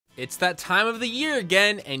It's that time of the year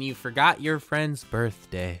again, and you forgot your friend's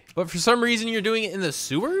birthday. But for some reason, you're doing it in the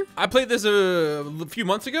sewer? I played this a few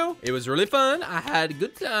months ago. It was really fun. I had a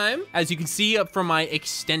good time. As you can see up from my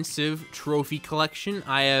extensive trophy collection,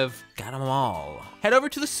 I have got them all. Head over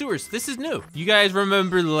to the sewers. This is new. You guys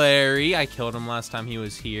remember Larry? I killed him last time he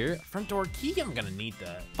was here. Front door key, I'm gonna need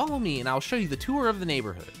that. Follow me and I'll show you the tour of the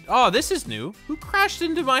neighborhood. Oh, this is new. Who crashed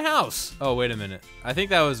into my house? Oh, wait a minute. I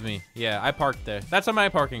think that was me. Yeah, I parked there. That's on my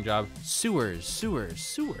parking job. Sewers, sewer,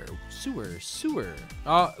 sewer, sewer, sewer.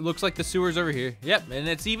 Oh, looks like the sewer's over here. Yep, and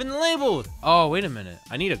it's even labeled. Oh, wait a minute.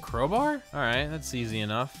 I need a crowbar? All right, that's easy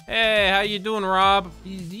enough. Hey, how you doing, Rob?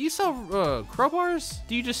 Do you sell crowbars?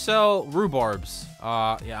 Do you just sell rhubarbs?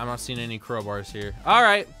 Yeah, I'm not seeing any crowbars here. All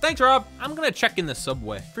right, thanks, Rob. I'm gonna check in the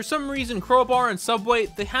subway. For some reason, crowbar and subway,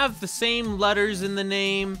 they have the same letters in the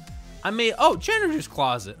name. Oh, janitor's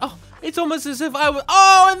closet. Oh, it's almost as if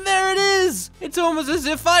oh, and there it is. It's almost as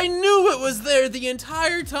if I knew it was there the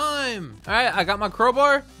entire time. All right, I got my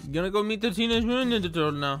crowbar. Gonna go meet the Teenage Mutant Ninja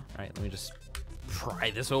Turtle now. All right, let me just pry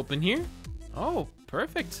this open here. Oh,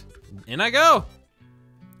 perfect. In I go.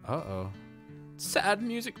 Uh-oh. Sad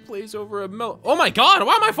music plays over a mill. Oh my God,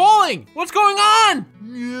 why am I falling? What's going on?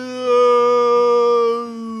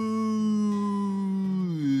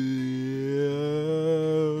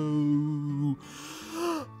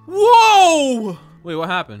 Whoa! Wait, what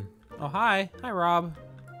happened? Oh, hi. Hi, Rob.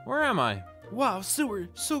 Where am I? Wow, sewer,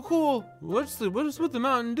 so cool. What is with the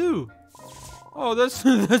Mountain Dew? Oh, that's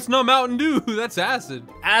not Mountain Dew, that's acid.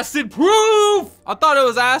 Acid proof! I thought it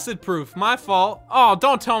was acid proof, my fault. Oh,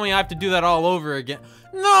 don't tell me I have to do that all over again.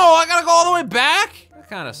 No, I gotta go all the way back? That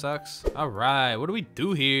kinda sucks. All right, what do we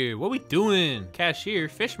do here? What we doing? Cashier,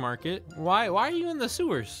 fish market. Why are you in the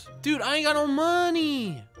sewers? Dude, I ain't got no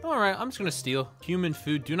money. All right, I'm just gonna steal. Human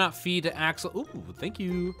food, do not feed to Axel. Ooh, thank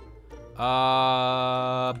you.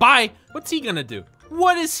 Bye. What's he gonna do?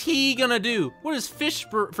 What is he gonna do? What is fish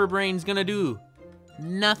for brains gonna do?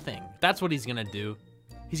 Nothing. That's what he's gonna do.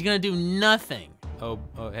 He's gonna do nothing. Oh,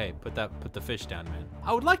 hey, put the fish down, man.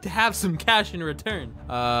 I would like to have some cash in return.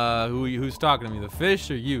 Who's talking to me, the fish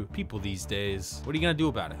or you? People these days. What are you gonna do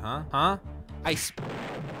about it, huh? Ow.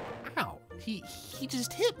 He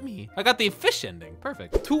just hit me. I got the fish ending,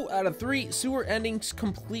 perfect. 2 out of 3 sewer endings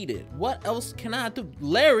completed. What else can I do?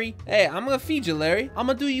 Larry, hey, I'm gonna feed you, Larry. I'm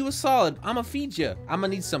gonna do you a solid. I'm gonna feed you. I'm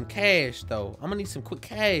gonna need some cash, though. I'm gonna need some quick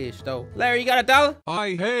cash, though. Larry, you got $1?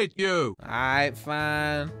 I hate you. All right,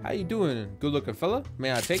 fine. How you doing, good looking fella?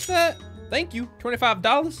 May I take that? Thank you,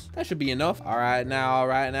 $25. That should be enough. All right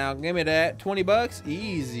now, give me that. 20 bucks,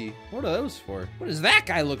 easy. What are those for? What is that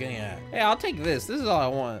guy looking at? Hey, I'll take this. This is all I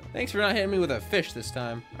want. Thanks for not hitting me with a fish this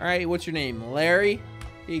time. All right, what's your name? Larry?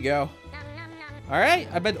 Here you go. All right,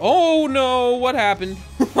 I bet, oh no, what happened?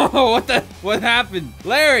 What happened?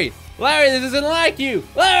 Larry, this isn't like you.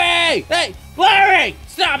 Larry, hey, Larry,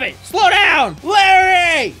 stop it, slow down.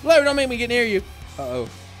 Larry, don't make me get near you. Uh-oh.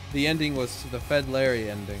 The ending was the Fed Larry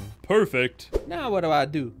ending. Perfect. Now what do I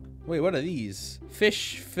do? Wait, what are these?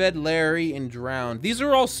 Fish, fed Larry, and drowned. These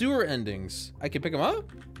are all sewer endings. I can pick them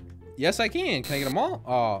up? Yes, I can. Can I get them all?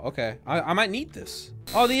 Oh, okay. I might need this.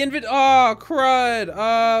 Oh, the oh,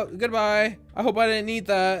 crud. Goodbye. I hope I didn't need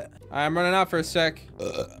that. I'm running out for a sec.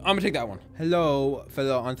 I'm gonna take that one. Hello,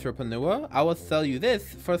 fellow entrepreneur. I will sell you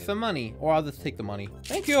this for some money, or I'll just take the money.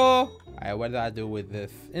 Thank you. All right, what did I do with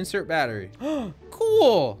this? Insert battery.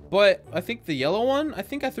 Cool. But I think the yellow one, I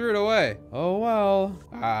think I threw it away. Oh, well.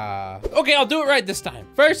 Okay, I'll do it right this time.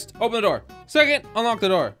 First, open the door. Second, unlock the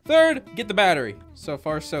door. Third, get the battery. So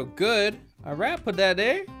far, so good. All right, put that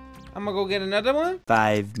there. I'm gonna go get another one.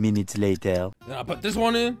 5 minutes later. Then I put this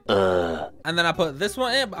one in. And then I put this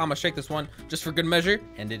one in. I'm gonna shake this one just for good measure.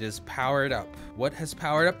 And it is powered up. What has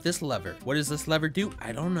powered up this lever? What does this lever do?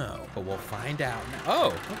 I don't know, but we'll find out now.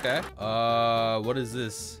 Oh, okay. What is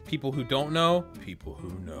this? People who don't know? People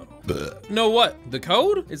who know. Know what? The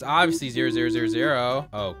code is obviously 0000.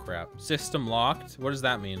 Oh, crap. System locked. What does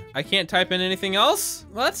that mean? I can't type in anything else?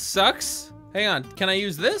 Well, that sucks. Hang on, can I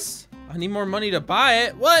use this? I need more money to buy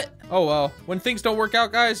it. What? Oh, well. When things don't work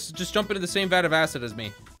out, guys, just jump into the same vat of acid as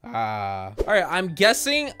me. All right, I'm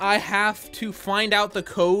guessing I have to find out the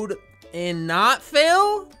code and not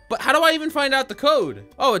fail? But how do I even find out the code?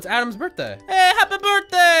 Oh, it's Adam's birthday. Hey, happy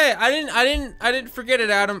birthday! I didn't forget it,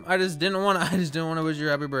 Adam. I just didn't want to wish you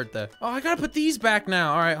happy birthday. Oh, I gotta put these back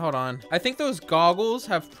now. All right, hold on. I think those goggles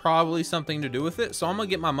have probably something to do with it. So I'm gonna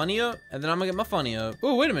get my money up and then I'm gonna get my funny up.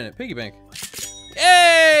 Oh, wait a minute, piggy bank.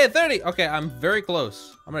 Yay, 30. Okay, I'm very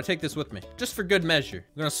close. I'm gonna take this with me, just for good measure.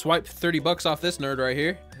 I'm gonna swipe 30 bucks off this nerd right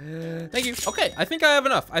here. Thank you. Okay, I think I have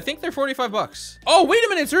enough. I think they're 45 bucks. Oh, wait a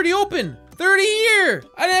minute, it's already open. 30 here.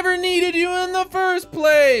 I never needed you in the first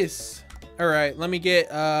place. All right, let me get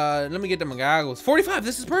them goggles. 45,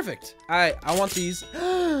 this is perfect. I want these.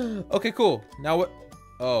 Okay, cool. Now what?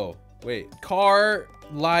 Oh, wait. Car,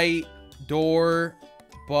 light, door,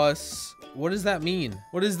 bus. What does that mean?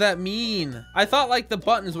 What does that mean? I thought like the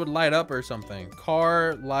buttons would light up or something.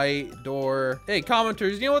 Car, light, door. Hey,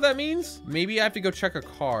 commenters, you know what that means? Maybe I have to go check a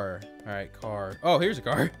car. All right, car. Oh, here's a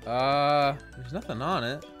car. There's nothing on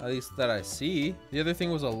it, at least that I see. The other thing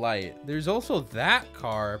was a light. There's also that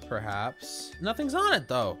car, perhaps. Nothing's on it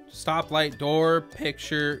though. Stoplight, door,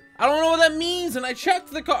 picture. I don't know what that means, and I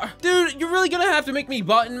checked the car. Dude, you're really gonna have to make me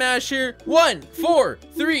button mash here. 1, 4,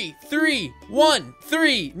 3, 3, 1,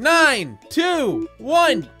 3, 9, 2,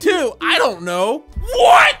 1, 2. I don't know.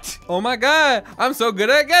 What? Oh my God, I'm so good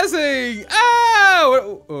at guessing. Ah!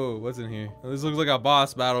 Oh, what's in here? Oh, this looks like a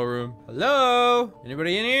boss battle room. Hello?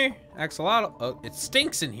 Anybody in here? Axolotl. Oh, it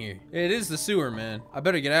stinks in here. It is the sewer, man. I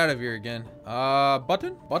better get out of here again.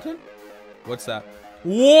 Button? Button? What's that?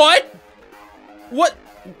 What? What?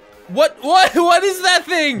 What is that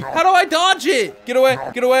thing? How do I dodge it? Get away,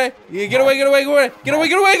 get away. Yeah, get away, get away, get away. Get away,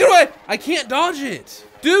 get away, get away. I can't dodge it.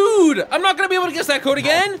 Dude, I'm not gonna be able to guess that code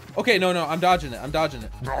again. Okay, no, I'm dodging it. I'm dodging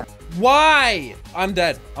it. Why? I'm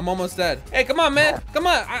dead. I'm almost dead. Hey, come on, man. Come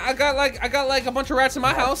on. I got like a bunch of rats in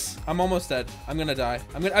my house. I'm almost dead. I'm gonna die.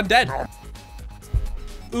 I'm dead.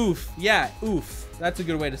 Oof. Yeah, oof. That's a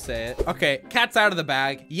good way to say it. Okay, cat's out of the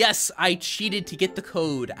bag. Yes, I cheated to get the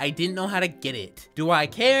code. I didn't know how to get it. Do I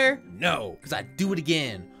care? No, because I'd do it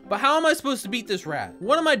again. But how am I supposed to beat this rat?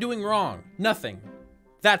 What am I doing wrong? Nothing.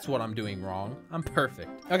 That's what I'm doing wrong. I'm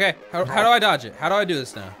perfect. Okay, how do I dodge it? How do I do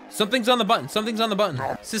this now? Something's on the button. Something's on the button.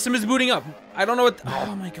 System is booting up. I don't know what.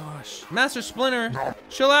 Oh my gosh. Master Splinter,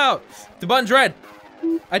 chill out. The button's red.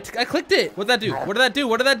 I clicked it. What'd that do? What did that do?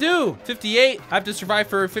 What did that do? 58. I have to survive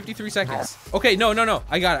for 53 seconds. Okay, no.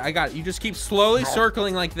 I got it. You just keep slowly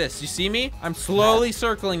circling like this. You see me? I'm slowly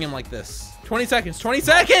circling him like this. 20 seconds. 20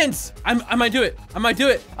 seconds. I might do it. I might do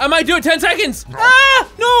it. 10 seconds. Ah!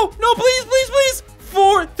 No, please.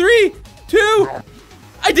 4, 3, 2.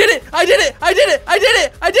 I did it. I did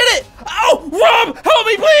it. Oh, Rob, help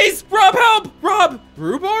me, please. Rob, help. Rob.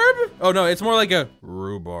 Rhubarb? Oh, no, it's more like a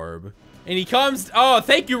rhubarb. And he comes. Oh,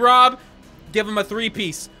 thank you, Rob. Give him a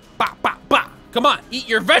 3-piece. Bah, bah, bah. Come on, eat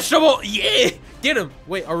your vegetable. Yeah, get him.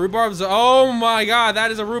 Wait, a rhubarb's. Oh my God,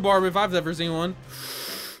 that is a rhubarb if I've ever seen one.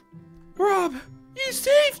 Rob, you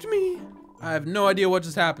saved me. I have no idea what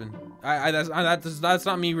just happened. That's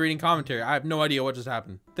not me reading commentary. I have no idea what just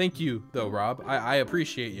happened. Thank you, though, Rob. I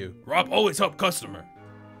appreciate you. Rob always help customer.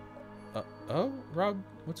 Oh, Rob,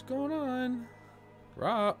 what's going on?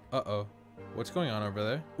 Rob, uh-oh. What's going on over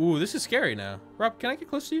there? Ooh, this is scary now. Rob, can I get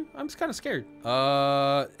close to you? I'm just kind of scared.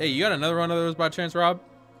 Hey, you got another one of those by chance, Rob?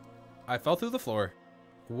 I fell through the floor.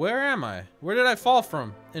 Where am I? Where did I fall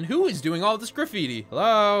from? And who is doing all this graffiti?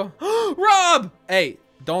 Hello? Rob! Hey,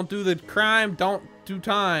 don't do the crime, don't do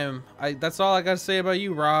time. That's all I gotta say about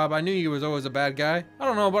you, Rob. I knew you was always a bad guy. I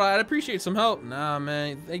don't know, but I'd appreciate some help. Nah,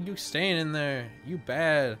 man, you staying in there. You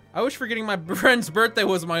bad. I wish forgetting my friend's birthday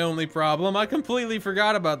was my only problem. I completely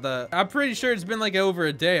forgot about that. I'm pretty sure it's been like over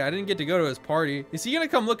a day. I didn't get to go to his party. Is he gonna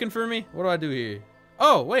come looking for me? What do I do here?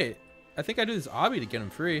 Oh, wait. I think I do this obby to get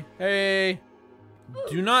him free. Hey.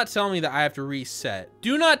 Do not tell me that I have to reset.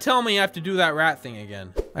 Do not tell me I have to do that rat thing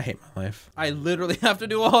again. I hate my life. I literally have to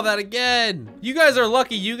do all that again. You guys are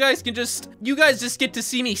lucky. You guys just get to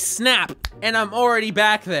see me snap and I'm already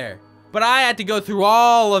back there. But I had to go through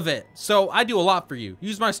all of it. So I do a lot for you.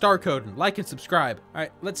 Use my star code and like and subscribe. All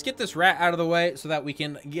right, let's get this rat out of the way so that we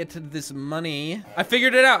can get to this money. I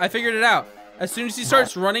figured it out. As soon as he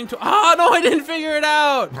starts running to, oh no, I didn't figure it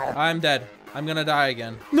out. I'm dead. I'm gonna die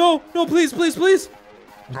again. No, please.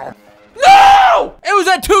 No! It was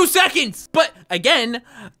at 2 seconds! But again,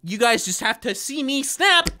 you guys just have to see me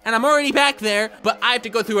snap, and I'm already back there, but I have to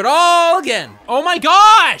go through it all again. Oh my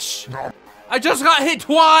gosh! I just got hit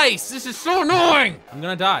twice! This is so annoying! I'm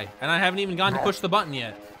gonna die, and I haven't even gone to push the button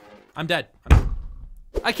yet. I'm dead.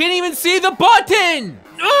 I can't even see the button!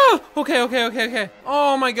 Oh, okay.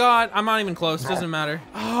 Oh my God, I'm not even close, doesn't matter.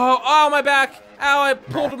 Oh, my back. Ow, I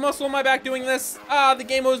pulled a muscle in my back doing this. Ah, the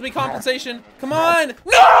game owes me compensation. Come on.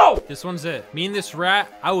 No! This one's it. Me and this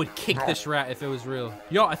rat, I would kick this rat if it was real.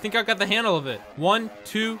 Yo, I think I got the handle of it. 1,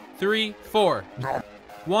 2, 3, 4.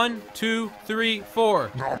 1, 2, 3, 4.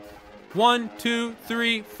 1, 2,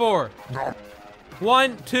 3, 4.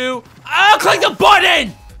 1, 2. Oh, click the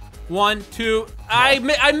button! 1, 2. I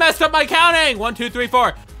messed up my counting. 1, 2, 3,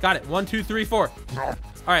 4. Got it. 1, 2, 3, 4. All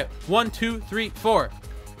right. 1, 2, 3, 4.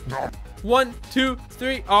 1, 2,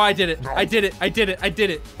 3. Oh, I did it. I did it. I did it. I did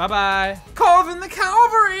it. Bye-bye. Call in the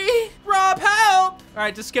cavalry. Rob, help. All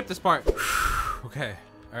right, just skip this part. Okay.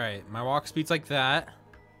 All right. My walk speed's like that.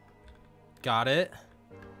 Got it.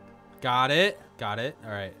 Got it. Got it.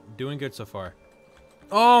 All right. Doing good so far.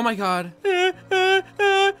 Oh my God.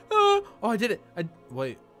 Oh, I did it.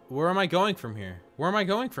 Wait, where am I going from here? Where am I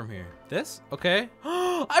going from here? This? Okay.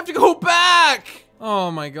 I have to go back.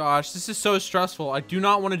 Oh my gosh, this is so stressful. I do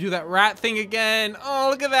not want to do that rat thing again. Oh,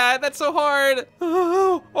 look at that. That's so hard.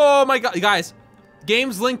 Oh my God. Guys,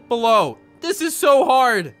 game's linked below. This is so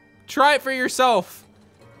hard. Try it for yourself.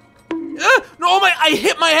 No, I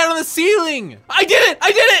hit my head on the ceiling. I did it.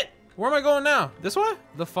 I did it. Where am I going now? This way?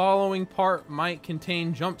 The following part might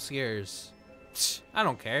contain jump scares. I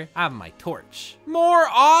don't care. I have my torch. More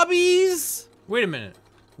obbies? Wait a minute.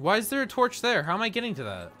 Why is there a torch there? How am I getting to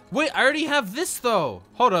that? Wait, I already have this though.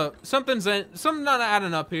 Hold up. Something's not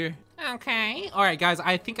adding up here. Okay. All right, guys,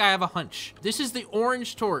 I think I have a hunch. This is the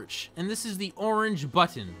orange torch, and this is the orange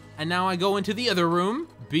button. And now I go into the other room,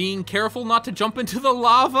 being careful not to jump into the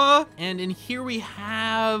lava. And in here we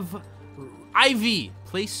have Ivy.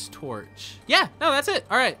 Place torch. Yeah, no, that's it.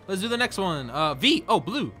 All right, let's do the next one. V. Oh,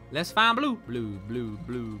 blue. Let's find blue. Blue, blue,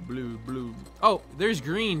 blue, blue, blue. Oh, there's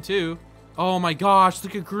green too. Oh my gosh,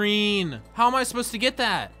 look at green. How am I supposed to get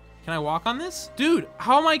that? Can I walk on this? Dude,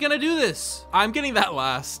 how am I gonna do this? I'm getting that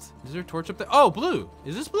last. Is there a torch up there? Oh, blue.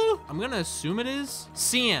 Is this blue? I'm gonna assume it is.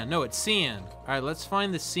 Cyan. No, it's cyan. All right, let's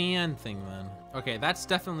find the cyan thing then. Okay, that's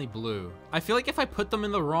definitely blue. I feel like if I put them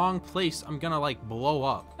in the wrong place, I'm gonna like blow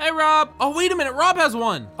up. Hey, Rob. Oh, wait a minute. Rob has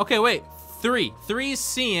one. Okay, wait. 3. 3 is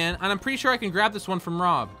cyan, and I'm pretty sure I can grab this one from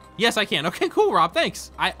Rob. Yes, I can. Okay, cool, Rob.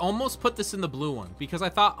 Thanks. I almost put this in the blue one because I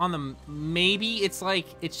thought on the maybe it's like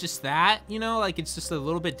it's just that, you know, like it's just a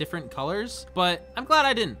little bit different colors. But I'm glad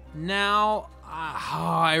I didn't. Now,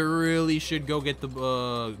 I really should go get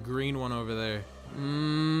the green one over there.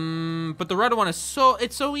 But the red one is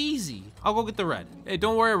it's so easy. I'll go get the red. Hey,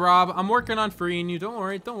 don't worry, Rob. I'm working on freeing you. Don't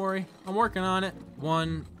worry. Don't worry. I'm working on it.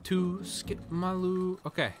 1, 2, skip my loot.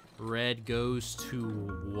 Okay. Red goes to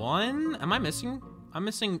 1. Am I missing? I'm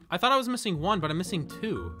missing. I thought I was missing 1, but I'm missing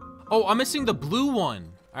 2. Oh, I'm missing the blue one.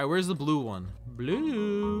 All right, where's the blue one?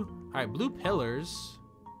 Blue. All right, blue pillars.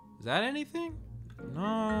 Is that anything?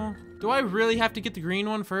 No. Do I really have to get the green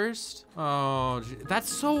one first? Oh, that's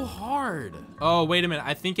so hard. Oh, wait a minute.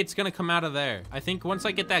 I think it's gonna come out of there. I think once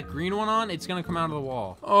I get that green one on, it's gonna come out of the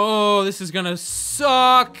wall. Oh, this is gonna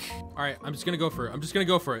suck. All right, I'm just gonna go for it. I'm just gonna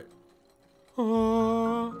go for it. Ha!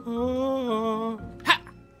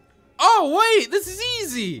 Oh, wait, this is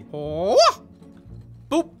easy. Oh.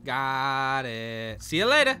 Boop, got it. See you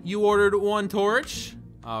later. You ordered 1 torch.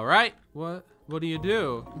 All right, what do you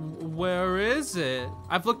do? Where is it?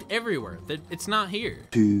 I've looked everywhere. It's not here.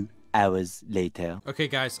 2 hours later. Okay,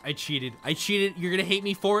 guys, I cheated. I cheated. You're gonna hate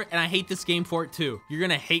me for it, and I hate this game for it too. You're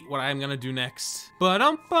gonna hate what I'm gonna do next.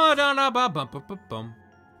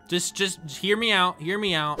 Just hear me out. Hear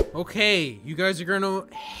me out. Okay, you guys are gonna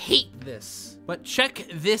hate this, but check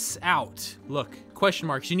this out. Look. Question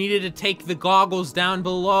marks. You needed to take the goggles down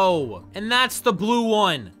below. And that's the blue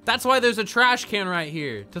one. That's why there's a trash can right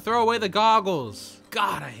here to throw away the goggles.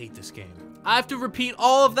 God, I hate this game. I have to repeat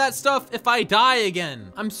all of that stuff if I die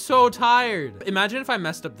again. I'm so tired. Imagine if I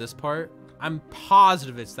messed up this part. I'm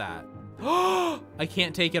positive it's that. I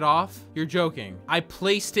can't take it off? You're joking. I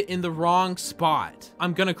placed it in the wrong spot.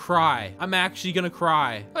 I'm gonna cry. I'm actually gonna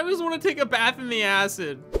cry. I just want to take a bath in the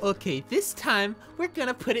acid. Okay, this time we're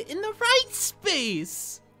gonna put it in the right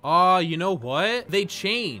space. Oh, you know what? They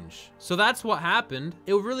change. So that's what happened.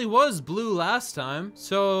 It really was blue last time.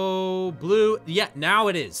 So blue, yeah, now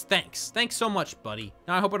it is. Thanks. Thanks so much, buddy.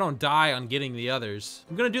 Now I hope I don't die on getting the others.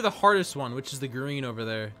 I'm gonna do the hardest one, which is the green over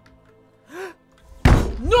there.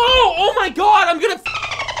 No! Oh my God, I'm gonna...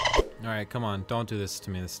 All right, come on. Don't do this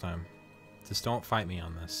to me this time. Just don't fight me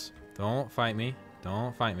on this. Don't fight me.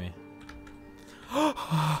 Don't fight me.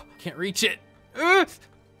 Can't reach it.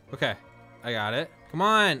 Okay, I got it. Come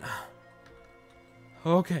on.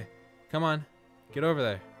 Okay, come on. Get over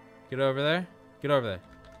there. Get over there. Get over there.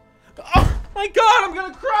 Oh my God, I'm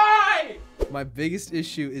gonna cry! My biggest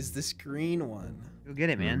issue is this green one. Go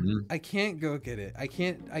get it, man. I can't go get it. I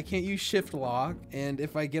can't use shift lock. And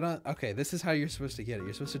if I get on, okay, this is how you're supposed to get it.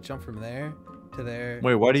 You're supposed to jump from there to there.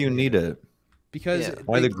 Wait, why do you need it? Because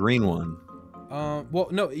why the green one? Well,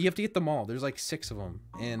 no, you have to get them all. There's like 6 of them,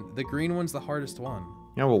 and the green one's the hardest one.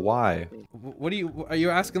 Yeah, well, why? What are you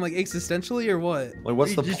asking like existentially or what? Like,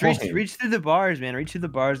 what's the Just point? reach through the bars, man. Reach through the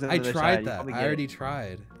bars. I tried that. I already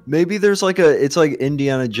tried. Maybe there's like it's like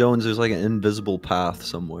Indiana Jones. There's like an invisible path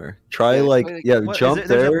somewhere. Try jump There's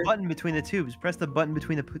there. a button between the tubes. Press the button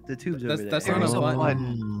between the tubes over there. That's not There's a a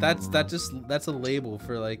button. button. That's a label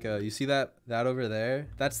for like you see that over there?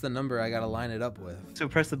 That's the number I gotta line it up with. So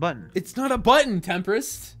press the button. It's not a button,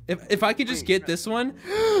 Tempest. If I could just get this one,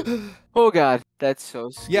 Oh god, that's so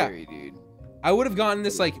scary, dude. I would have gotten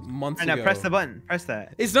this like months ago. Now press the button. Press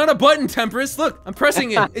that. It's not a button, Tempest. Look, I'm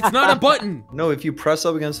pressing it. It's not a button. No, if you press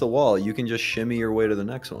up against the wall, you can just shimmy your way to the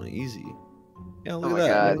next one. Easy. Yeah, look Oh at my that.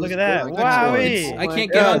 God. Look at that. Good Wow. choice. I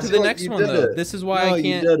can't get onto the next one though. It. This is why No, I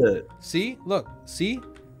can't. You did it. See? Look. See?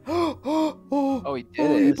 Oh, he did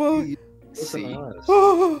you it. bug. See? Nice.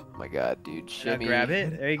 Oh my god, dude. Now Shimmy. grab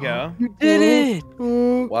it. There you go. You did it.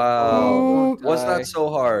 Wow. Don't What's die. that so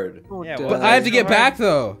hard? Don't Yeah, die. But I have to get back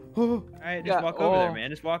though. All right, just Yeah, walk over there, oh. man.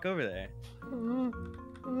 Just walk over there. Come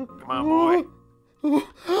on, boy.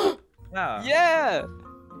 Wow. Yeah.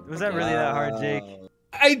 Was that really that hard, Jake?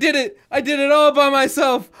 I did it! I did it all by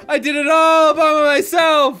myself! I did it all by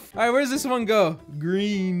myself! Alright, where's this one go?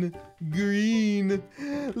 Green. Green.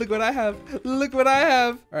 Look what I have. Look what I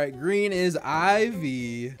have. Alright, green is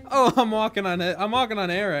Ivy. Oh, I'm walking on it. I'm walking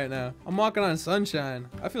on air right now. I'm walking on sunshine.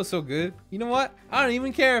 I feel so good. You know what? I don't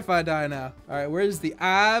even care if I die now. Alright, where's the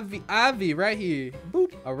Ivy? Ivy right here.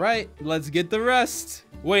 Boop. Alright, let's get the rest.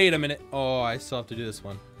 Wait a minute. Oh, I still have to do this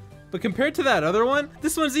one. But compared to that other one,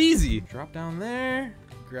 this one's easy. Drop down there,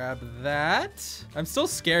 grab that. I'm still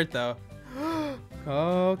scared though.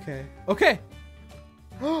 Okay. Okay.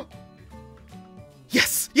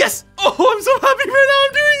 Yes, yes. Oh, I'm so happy right now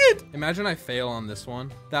I'm doing it. Imagine I fail on this one.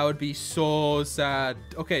 That would be so sad.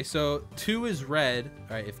 Okay, so 2 is red.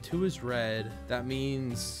 All right, if 2 is red, that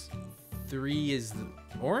means 3 is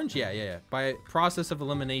orange. Yeah. By process of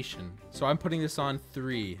elimination. So I'm putting this on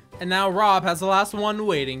 3. And now Rob has the last one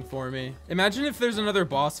waiting for me. Imagine if there's another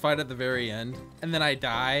boss fight at the very end and then I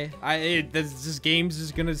die. This game's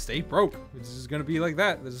just gonna stay broke. It's just gonna be like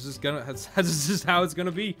that. This is just how it's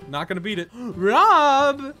gonna be. Not gonna beat it.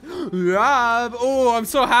 Rob. Oh, I'm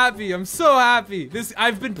so happy. I'm so happy.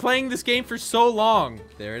 I've been playing this game for so long.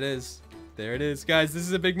 There it is. There it is, guys. This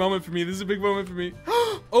is a big moment for me. This is a big moment for me.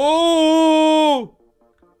 Oh!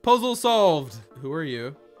 Puzzle solved. Who are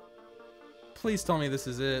you? Please tell me this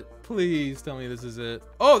is it. Please tell me this is it.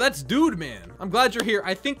 Oh, that's Dude Man. I'm glad you're here.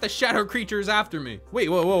 I think the shadow creature is after me. Wait,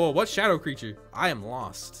 whoa. What shadow creature? I am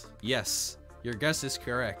lost. Yes, your guess is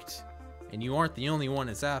correct. And you aren't the only one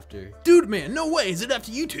it's after. Dude Man, no way. Is it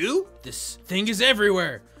after you too? This thing is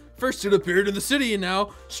everywhere. First it appeared in the city and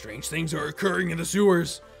now strange things are occurring in the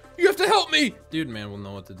sewers. You have to help me! Dude Man will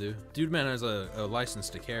know what to do. Dude Man has a license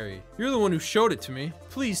to carry. You're the one who showed it to me.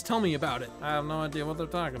 Please tell me about it. I have no idea what they're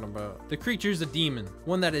talking about. The creature's a demon,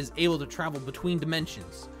 one that is able to travel between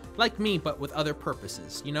dimensions. Like me, but with other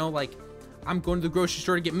purposes. You know, like I'm going to the grocery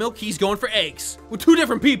store to get milk, he's going for eggs. We're 2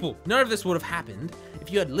 different people. None of this would have happened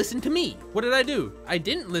if you had listened to me. What did I do? I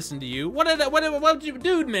didn't listen to you. What did you,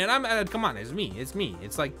 Dude Man, come on, it's me.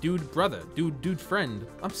 It's like dude brother, dude friend.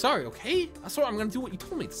 I'm sorry, okay? I swear I'm gonna do what you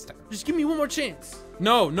told me this time. Just give me one more chance.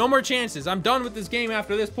 No more chances. I'm done with this game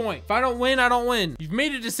after this point. If I don't win, I don't win. You've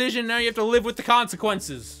made a decision, now you have to live with the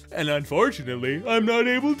consequences. And unfortunately, I'm not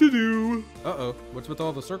able to do. Uh-oh, what's with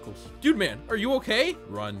all the circles? Dude Man, are you okay?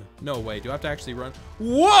 Run. No way, do I have to actually run?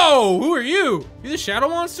 Whoa, who are you? You the shadow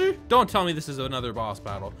monster? Don't tell me this is another boss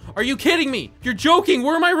battle. Are you kidding me? You're joking,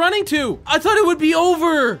 where am I running to? I thought it would be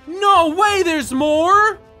over. No way, there's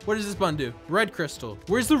more. What does this button do? Red crystal.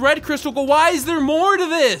 Where's the red crystal go? Why is there more to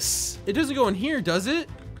this? It doesn't go in here, does it?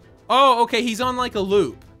 Oh, okay, he's on like a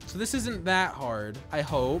loop. So this isn't that hard, I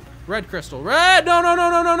hope. Red crystal, red,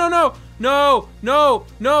 no.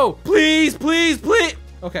 Please.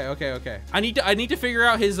 Okay. I need to figure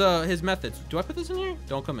out his methods. Do I put this in here?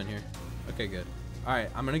 Don't come in here. Okay, good. All right,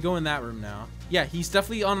 I'm gonna go in that room now. Yeah, he's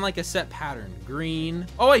definitely on like a set pattern. Green.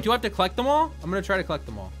 Oh wait, do I have to collect them all? I'm gonna try to collect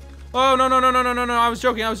them all. Oh, no. I was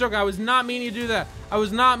joking. I was not meaning to do that. I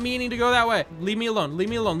was not meaning to go that way. Leave me alone.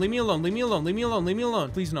 Please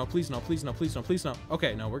no.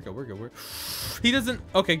 Okay, no, we're good. He doesn't.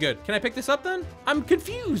 Okay, good. Can I pick this up then? I'm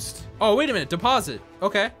confused. Oh, wait a minute. Deposit.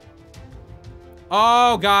 Okay.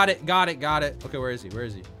 Oh, got it. Okay, where is he?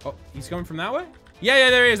 Oh, he's coming from that way? Yeah,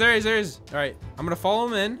 there he is. All right, I'm gonna follow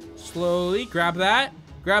him in slowly. Grab that.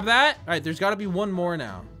 All right, there's gotta be one more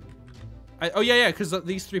now. Oh, yeah, because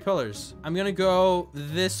these 3 pillars. I'm gonna go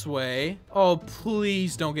this way. Oh,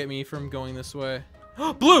 please don't get me from going this way.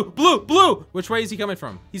 Blue! Which way is he coming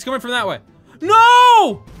from? He's coming from that way.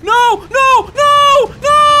 No! No! No! No!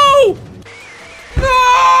 No!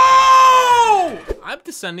 No! I'm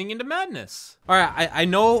descending into madness. All right, I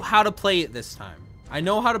know how to play it this time. I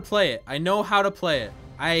know how to play it. I know how to play it.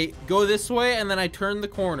 I go this way and then I turn the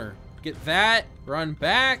corner. Get that, run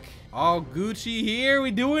back. All Gucci here,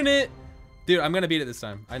 we doing it. Dude, I'm gonna beat it this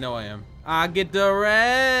time. I know I am. I get the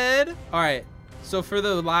red. All right, so for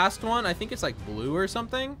the last one, I think it's like blue or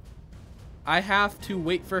something. I have to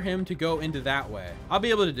wait for him to go into that way. I'll be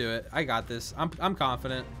able to do it. I got this. I'm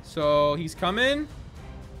confident. So he's coming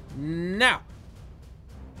now.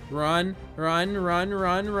 Run, run, run,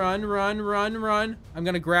 run, run, run, run, run. I'm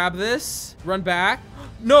gonna grab this, run back.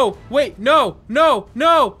 No, wait, no, no,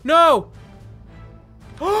 no, no.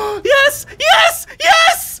 Yes, yes,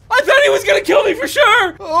 yes! I thought he was gonna kill me for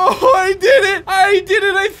sure. Oh, I did it. I did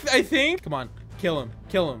it, I think. Come on, kill him,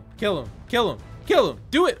 kill him, kill him, kill him, kill him.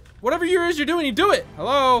 Do it. Whatever yours you're doing, you do it.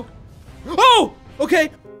 Hello? Oh,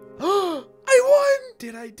 okay. I won.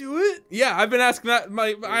 Did I do it? Yeah, I've been asking that.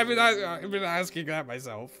 I've been asking that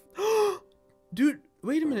myself. Dude,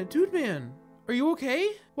 wait a minute, dude, man. Are you okay?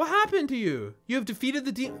 What happened to you? You have defeated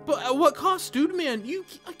the demon, but at what cost, dude, man?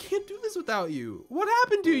 I can't do this without you. What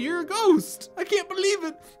happened to you? You're a ghost. I can't believe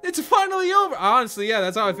it. It's finally over. Honestly, yeah,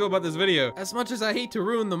 that's how I feel about this video. As much as I hate to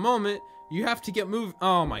ruin the moment, you have to get moved.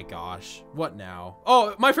 Oh my gosh. What now?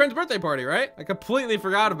 Oh, my friend's birthday party, right? I completely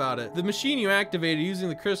forgot about it. The machine you activated using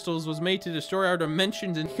the crystals was made to destroy our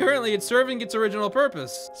dimensions, and currently it's serving its original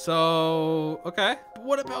purpose. So, okay. But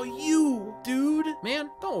what about you, dude? Man,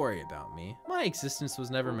 don't worry about me. My existence was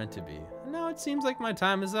never meant to be. And now it seems like my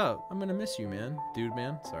time is up. I'm gonna miss you, man. Dude,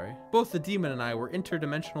 man, sorry. Both the demon and I were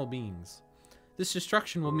interdimensional beings. This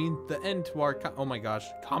destruction will mean the end to our oh my gosh.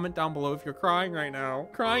 Comment down below if you're crying right now.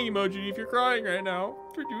 Crying emoji if you're crying right now.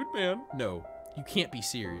 For dude, man. No, you can't be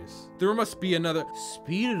serious. There must be another.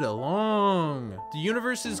 Speed it along. The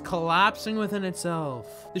universe is collapsing within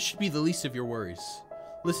itself. This should be the least of your worries.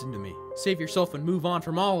 Listen to me. Save yourself and move on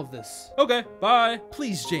from all of this. Okay, bye.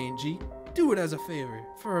 Please, Jayingee. Do it as a favor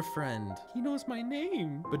for a friend. He knows my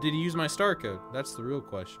name. But did he use my star code? That's the real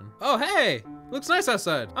question. Oh, hey, looks nice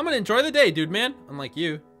outside. I'm gonna enjoy the day, dude, man. Unlike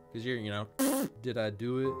you, because you're, you know. Did I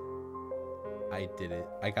do it? I did it.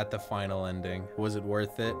 I got the final ending. Was it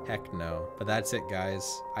worth it? Heck no. But that's it,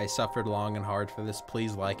 guys. I suffered long and hard for this.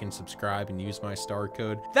 Please like and subscribe and use my star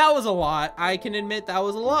code. That was a lot. I can admit that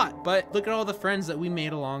was a lot. But look at all the friends that we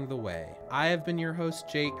made along the way. I have been your host,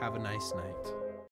 Jake. Have a nice night.